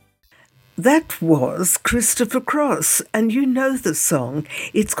That was Christopher Cross, and you know the song.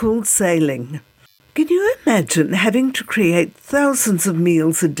 It's called Sailing. Can you imagine having to create thousands of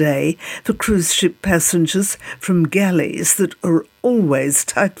meals a day for cruise ship passengers from galleys that are always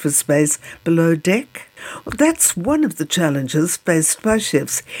tight for space below deck? Well, that's one of the challenges faced by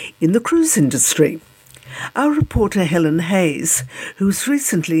chefs in the cruise industry. Our reporter Helen Hayes, who was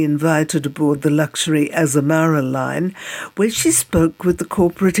recently invited aboard the luxury Azamara line, where she spoke with the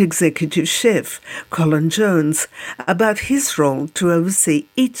corporate executive chef, Colin Jones, about his role to oversee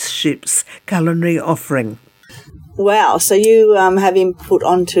each ship's culinary offering. Wow, so you have input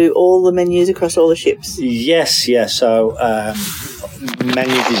onto all the menus across all the ships? Yes. So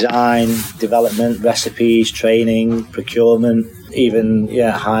menu design, development, recipes, training, procurement, even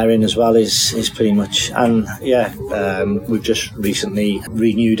hiring as well is pretty much. And we've just recently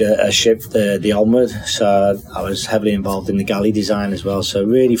renewed a ship, the Onward. So I was heavily involved in the galley design as well. So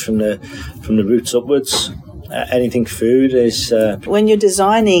really from the roots upwards. Anything food is... When you're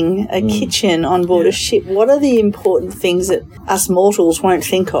designing a kitchen on board a ship, what are the important things that us mortals won't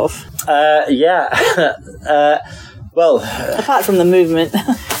think of? Well... Apart from the movement,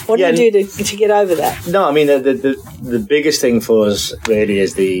 what do you do to get over that? No, I mean, the biggest thing for us really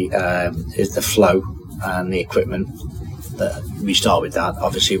is the flow and the equipment. We start with that.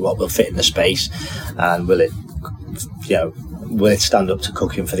 Obviously, what will fit in the space, and will it stand up to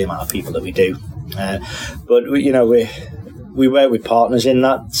cooking for the amount of people that we do? But we work with partners in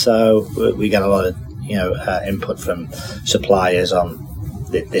that, so we get a lot of input from suppliers on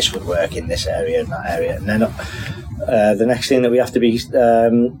this would work in this area and that area. And then the next thing that we have to be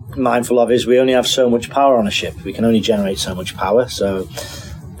mindful of is we only have so much power on a ship. We can only generate so much power. So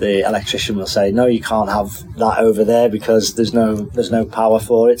the electrician will say, no, you can't have that over there because there's no power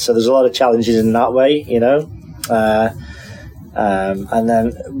for it. So there's a lot of challenges in that way, and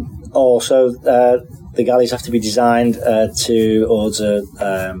then also the galleys have to be designed to order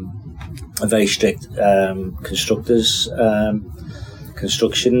a very strict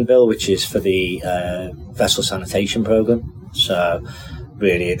construction bill, which is for the vessel sanitation program. So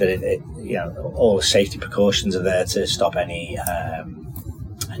really, all the safety precautions are there to stop any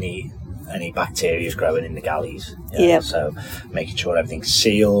bacteria growing in the galleys. So making sure everything's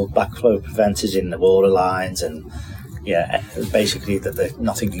sealed, backflow preventers in the water lines, and basically that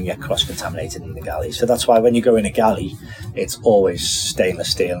nothing can get cross-contaminated in the galley. So that's why when you go in a galley, it's always stainless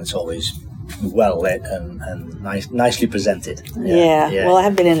steel and it's always well lit and nicely presented. Well, I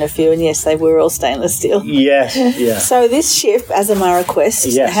have been in a few, and yes, they were all stainless steel. Yes. So this ship, Azamara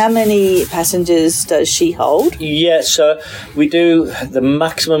Quest, how many passengers does she hold? So we do, the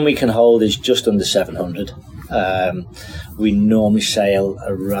maximum we can hold is just under 700. We normally sail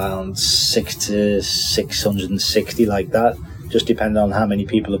around 600 to 660, like that, just depending on how many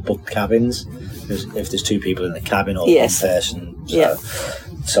people have booked cabins. If there's two people in the cabin or one person,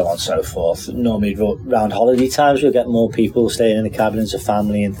 so on and so forth. Normally around holiday times we'll get more people staying in the cabin as a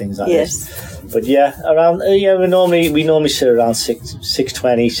family and things like this. But around we normally sit around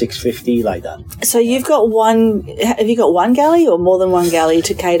 620, 650, like that. So have you got one galley or more than one galley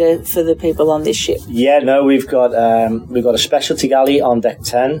to cater for the people on this ship? We've got a specialty galley on deck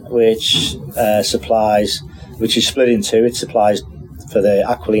 10 which supplies, which is split in two. It supplies for the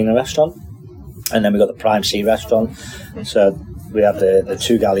Aquilina restaurant, and then we've got the Prime Sea restaurant. So we have the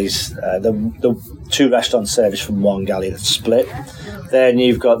two galleys, the two restaurants service from one galley that's split. Then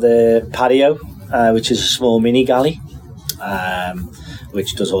you've got the patio, which is a small mini galley,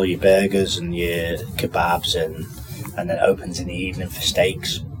 which does all your burgers and your kebabs and then opens in the evening for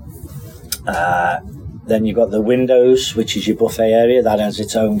steaks. Then you've got the windows, which is your buffet area. That has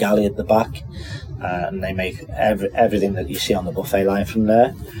its own galley at the back, and they make everything that you see on the buffet line from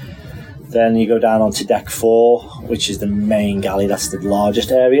there. Then you go down onto deck 4, which is the main galley. That's the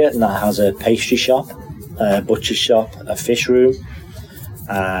largest area, and that has a pastry shop, a butcher shop, a fish room,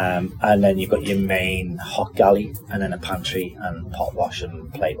 and then you've got your main hot galley, and then a pantry and pot wash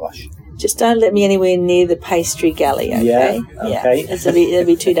and plate wash. Just don't let me anywhere near the pastry galley, okay? Okay. It'll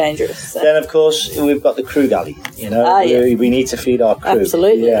be too dangerous. So. Then, of course, we've got the crew galley. We need to feed our crew.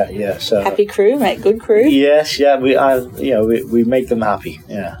 Absolutely. Yeah. So happy crew, make good crew. Yes, we make them happy.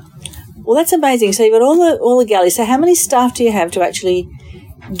 Yeah. Well, that's amazing. So you've got all the galleys. So how many staff do you have to actually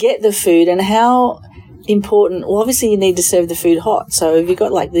get the food, and how important? Well, obviously you need to serve the food hot. So have you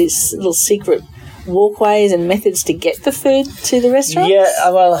got like these little secret walkways and methods to get the food to the restaurants? Yeah,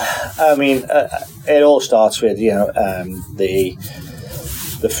 well, I mean, it all starts with the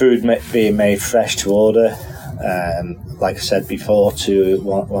food being made fresh to order. Like I said before to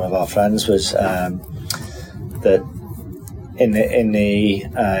one of our friends, was that in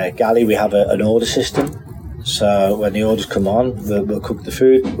the galley we have an order system. So when the orders come on, we'll cook the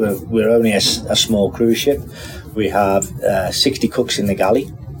food. We're only a small cruise ship. We have 60 cooks in the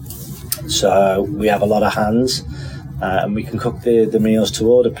galley, so we have a lot of hands, and we can cook the meals to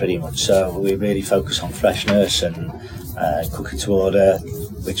order pretty much. So we really focus on freshness and cooking to order,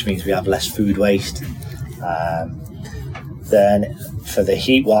 which means we have less food waste. Then for the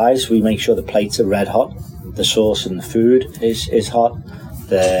heat wise, we make sure the plates are red hot, the sauce and the food is hot,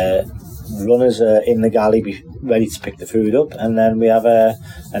 the runners are in the galley ready to pick the food up, and then we have an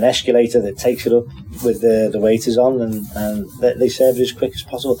escalator that takes it up with the waiters on, and they serve it as quick as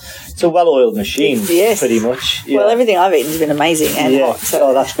possible. It's a well-oiled machine, yes, pretty much. Yeah. Well, everything I've eaten has been amazing and hot. So.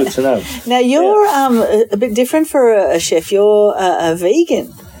 Oh, that's good to know. Now, you're a bit different for a chef. You're a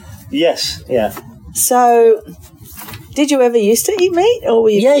vegan. Yes, yeah. So, did you ever used to eat meat, or were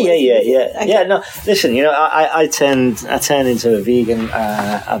you? Yeah. Okay. Yeah, no, listen, I turned into a vegan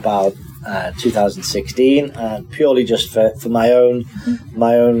about 2016, purely just for my own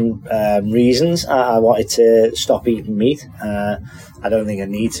reasons. I wanted to stop eating meat. I don't think I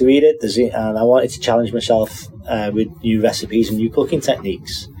need to eat it, and I wanted to challenge myself with new recipes and new cooking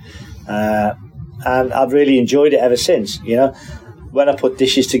techniques. And I've really enjoyed it ever since. When I put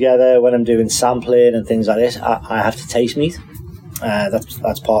dishes together, when I'm doing sampling and things like this, I have to taste meat.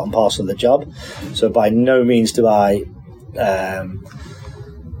 That's part and parcel of the job. So by no means do I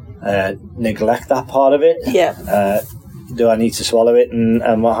neglect that part of it. Yeah. Do I need to swallow it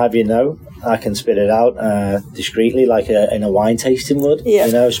and what have you? No, I can spit it out discreetly, like in a wine tasting would. Yeah.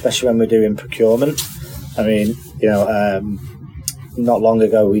 Especially when we're doing procurement. I mean, not long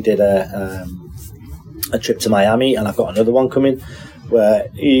ago we did a trip to Miami, and I've got another one coming where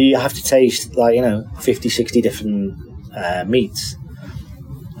you have to taste 50, 60 different meats.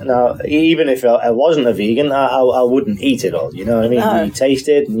 Now, even if I wasn't a vegan, I wouldn't eat it all. You know what I mean? No. You taste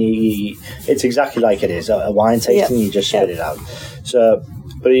it, and it's exactly like it is a wine tasting. You just spit it out. So,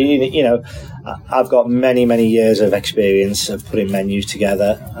 but I've got many, many years of experience of putting menus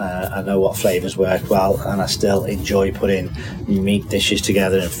together. I know what flavours work well, and I still enjoy putting meat dishes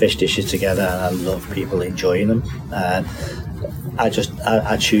together and fish dishes together, and I love people enjoying them. I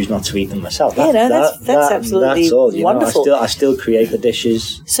choose not to eat them myself. That's absolutely that's all, wonderful. I still create the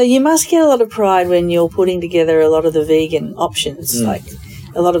dishes. So you must get a lot of pride when you're putting together a lot of the vegan options. Like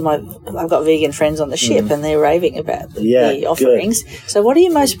a lot of I've got vegan friends on the ship, and they're raving about the offerings. Good. So what are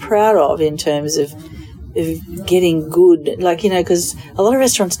you most proud of in terms of getting good? Because a lot of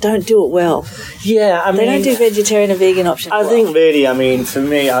restaurants don't do it well. Yeah, they don't do vegetarian and vegan options. I think really, for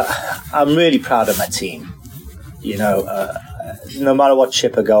me, I'm really proud of my team. No matter what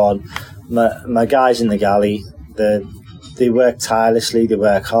ship I go on, my guys in the galley, they work tirelessly, they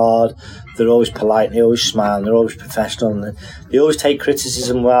work hard, they're always polite, they always smile, and they're always professional, and they always take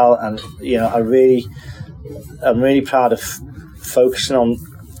criticism well. And I'm really proud of focusing on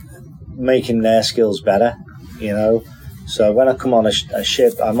making their skills better. So when I come on a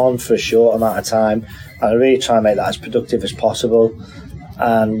ship, I'm on for a short amount of time, and I really try and make that as productive as possible,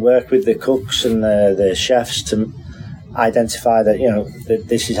 and work with the cooks and the chefs to identify that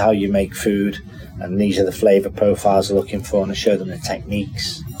this is how you make food, and these are the flavour profiles they're looking for, and show them the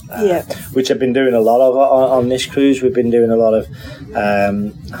techniques, which I've been doing a lot of on this cruise. We've been doing a lot of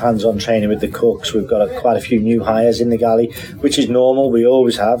hands-on training with the cooks. We've got quite a few new hires in the galley, which is normal. We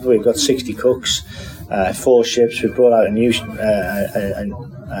always have. We've got 60 cooks, 4 ships. We brought out a new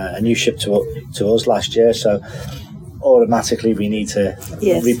ship to us last year, so automatically we need to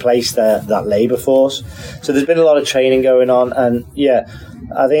replace that labour force. So there's been a lot of training going on, and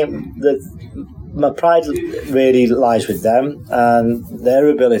I think that my pride really lies with them and their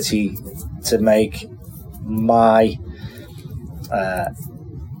ability to make my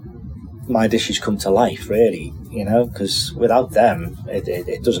dishes come to life, really, because without them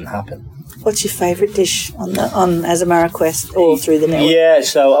it doesn't happen. What's your favourite dish on Azamara Quest or through the network? Yeah,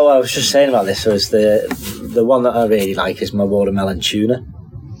 so I was just saying about this. So it's the one that I really like is my watermelon tuna.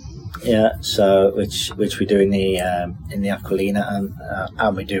 Yeah, so which we do in the Aquilina,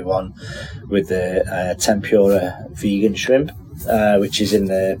 and we do one with the tempura vegan shrimp, which is in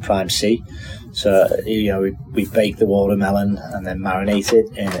the Prime Sea. So we bake the watermelon and then marinate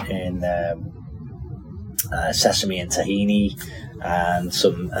it in sesame and tahini and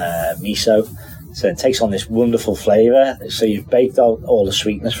some miso. So it takes on this wonderful flavour. So you've baked out all the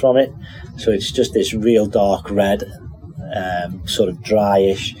sweetness from it. So it's just this real dark red, sort of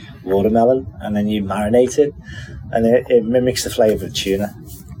dryish watermelon, and then you marinate it, and it mimics the flavour of tuna.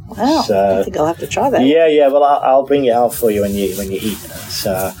 Wow, I think I'll have to try that. Yeah. Well, I'll bring it out for you when you eat.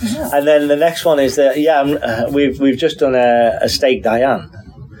 So, and then the next one is that we've just done a steak Diane,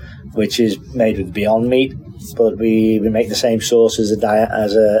 which is made with Beyond Meat, but we make the same sauce as a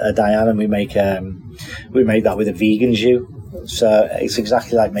Diane, and we make that with a vegan jus. So it's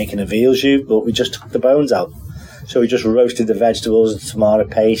exactly like making a veal jus, but we just took the bones out. So we just roasted the vegetables, the tomato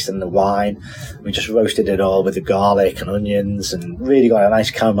paste and the wine. We just roasted it all with the garlic and onions and really got a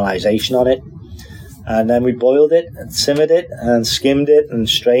nice caramelization on it. And then we boiled it and simmered it and skimmed it and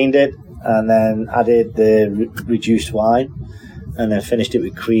strained it and then added the reduced wine and then finished it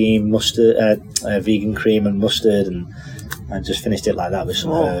with cream, mustard, vegan cream and mustard and just finished it like that with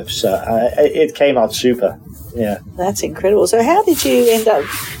some herbs. So it came out super. Yeah. That's incredible. So how did you end up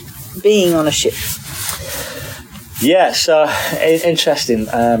being on a ship? Yeah, so interesting.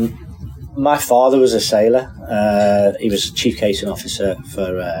 My father was a sailor. He was chief casing officer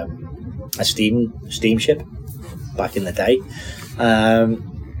for a steamship back in the day.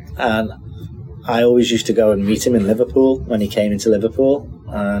 And I always used to go and meet him in Liverpool when he came into Liverpool.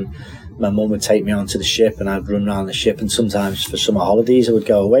 And my mum would take me onto the ship and I'd run around the ship. And sometimes for summer holidays, I would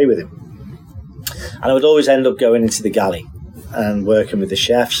go away with him. And I would always end up going into the galley and working with the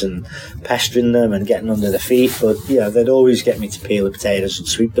chefs and pestering them and getting under their feet, but they'd always get me to peel the potatoes and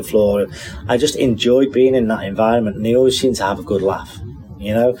sweep the floor. I just enjoyed being in that environment, and they always seemed to have a good laugh,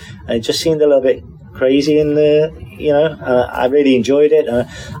 and it just seemed a little bit crazy in there, and I really enjoyed it.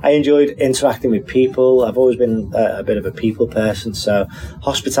 I enjoyed interacting with people. I've always been a bit of a people person, so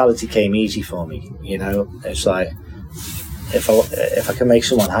hospitality came easy for me. It's like if I can make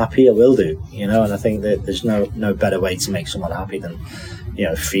someone happy, I will do, and I think that there's no better way to make someone happy than,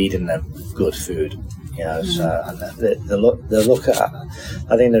 feeding them good food, so and the look at,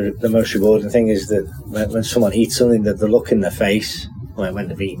 I think the most rewarding thing is that when someone eats something, that the look in their face when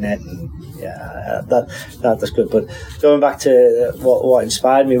they've eaten it, and that's good. But going back to what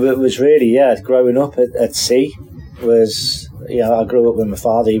inspired me was really, growing up at sea was, I grew up with my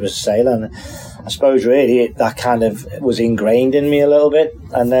father, he was a sailor, and I suppose really that kind of was ingrained in me a little bit.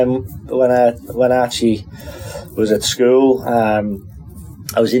 And then when I actually was at school,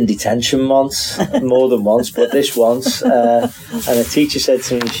 I was in detention once, more than once, but this once. And a teacher said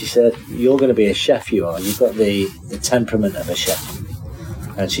to me, she said, "You're going to be a chef, you are. You've got the temperament of a chef."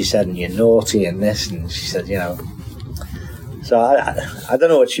 And she said, "And you're naughty and this." And she said, So I don't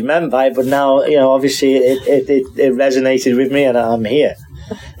know what she meant by it, but now, obviously it resonated with me and I'm here.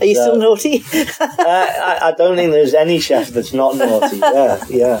 Are you still naughty? I don't think there's any chef that's not naughty.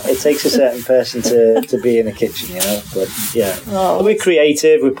 Yeah. It takes a certain person to be in a kitchen, But we're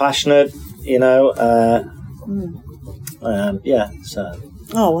creative, we're passionate, So.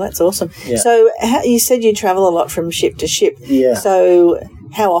 Oh, well, that's awesome. Yeah. So you said you travel a lot from ship to ship. Yeah. So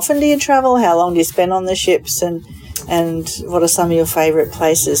how often do you travel? How long do you spend on the ships? And what are some of your favourite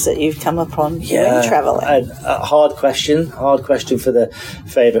places that you've come upon when travelling? A hard question for the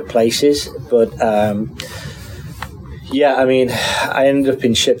favourite places. But, I ended up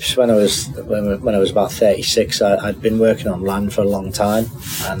in ships when I was about 36. I'd been working on land for a long time,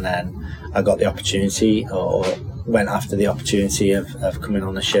 and then I got the opportunity, or went after the opportunity of coming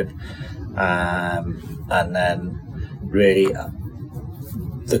on a ship. And then really...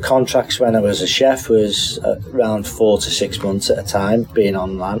 The contracts when I was a chef was around 4 to 6 months at a time, being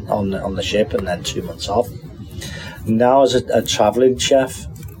on land on the ship, and then 2 months off. Now, as a travelling chef,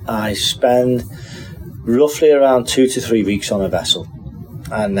 I spend roughly around 2 to 3 weeks on a vessel,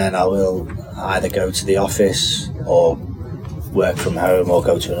 and then I will either go to the office or work from home, or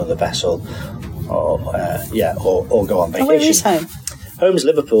go to another vessel, or go on vacation. Where is home? Home's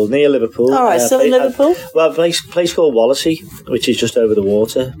Liverpool, near Liverpool. All right, still in Liverpool? A place called Wallasey, which is just over the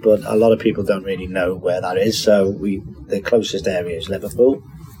water, but a lot of people don't really know where that is, so the closest area is Liverpool.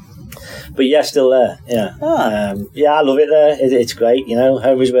 But still there, I love it there. It's great,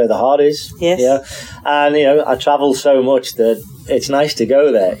 home is where the heart is. Yes. Yeah, and, I travel so much that it's nice to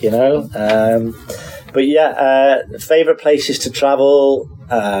go there, favourite places to travel,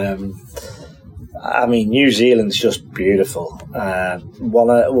 New Zealand's just beautiful.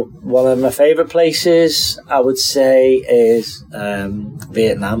 One of my favourite places, I would say, is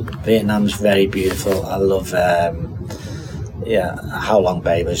Vietnam. Vietnam's very beautiful. I love How Long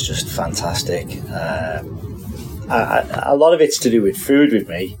Bay was just fantastic. A lot of it's to do with food with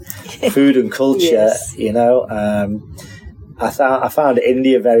me, food and culture. Yes. I found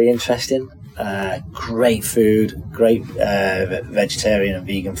India very interesting. Great food, great vegetarian and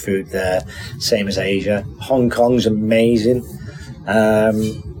vegan food there, same as Asia. Hong Kong's amazing.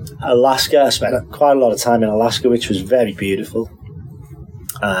 Alaska, I spent quite a lot of time in Alaska, which was very beautiful.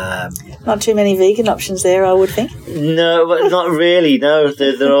 Not too many vegan options there, I would think. No, but not really. No,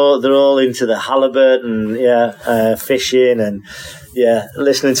 they're all into the halibut and fishing and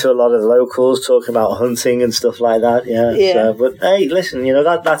listening to a lot of the locals talking about hunting and stuff like that. Yeah. So, but hey, listen,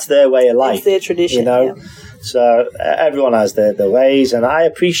 that's their way of life. It's their tradition. So everyone has their ways, and I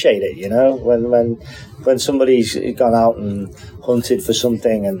appreciate it. When somebody's gone out and hunted for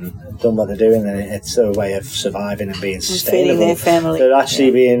something and done what they're doing, and it's their way of surviving and being sustainable. Feeding their family. They're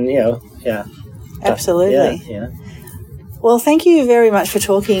actually being, Absolutely. Well, thank you very much for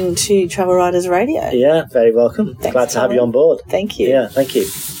talking to Travel Writers Radio. Yeah, very welcome. Thanks, Glad to have you on board. Thank you. Yeah, thank you.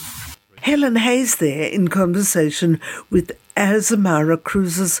 Helen Hayes there in conversation with Azamara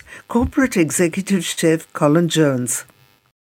Cruises Corporate Executive Chef Colin Jones.